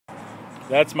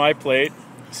That's my plate.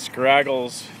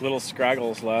 Scraggles, little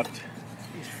Scraggles left.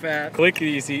 He's fat.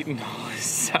 Clicky's eating all his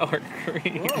sour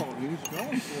cream. Whoa, he's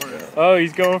going for it. Oh,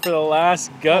 he's going for the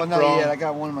last gut not brawl. yet. I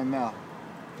got one in my mouth.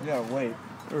 You gotta wait.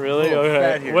 Really?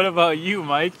 Okay. What about you,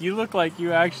 Mike? You look like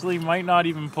you actually might not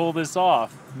even pull this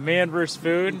off. Man versus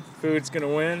food. Food's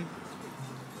gonna win.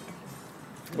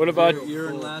 What about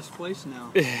you're in last place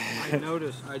now? I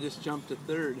noticed. I just jumped to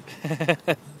third.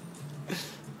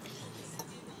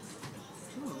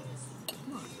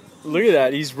 Look at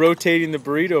that. He's rotating the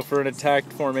burrito for an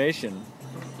attacked formation.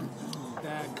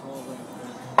 Bad call right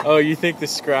there. Oh, you think the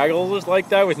Scraggle was like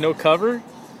that with no cover?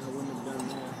 I wouldn't have done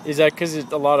that. Is that because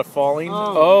it's a lot of falling?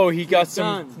 Oh, he got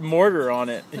some mortar on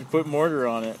it. He put mortar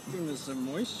on it. Giving us some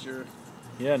moisture.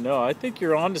 Yeah, no, I think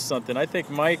you're onto something. I think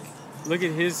Mike, look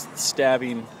at his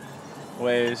stabbing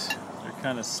ways. They're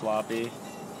kind of sloppy.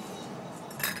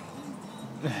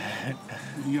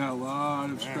 You got a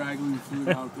lot of straggling food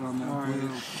out there on that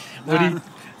plate. What do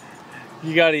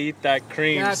you got to eat that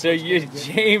cream. That's So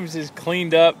James is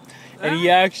cleaned up, and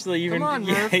he actually even. Come on,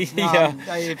 Murph.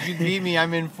 If you beat me,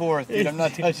 I'm in fourth, dude. I'm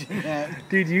not touching that.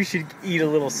 Dude, you should eat a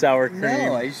little sour cream.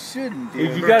 No, I shouldn't,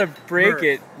 dude. You gotta break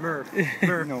it. Murph.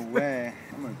 No way.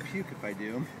 I'm gonna puke if I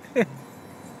do.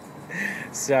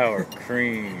 Sour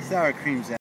cream. Sour cream's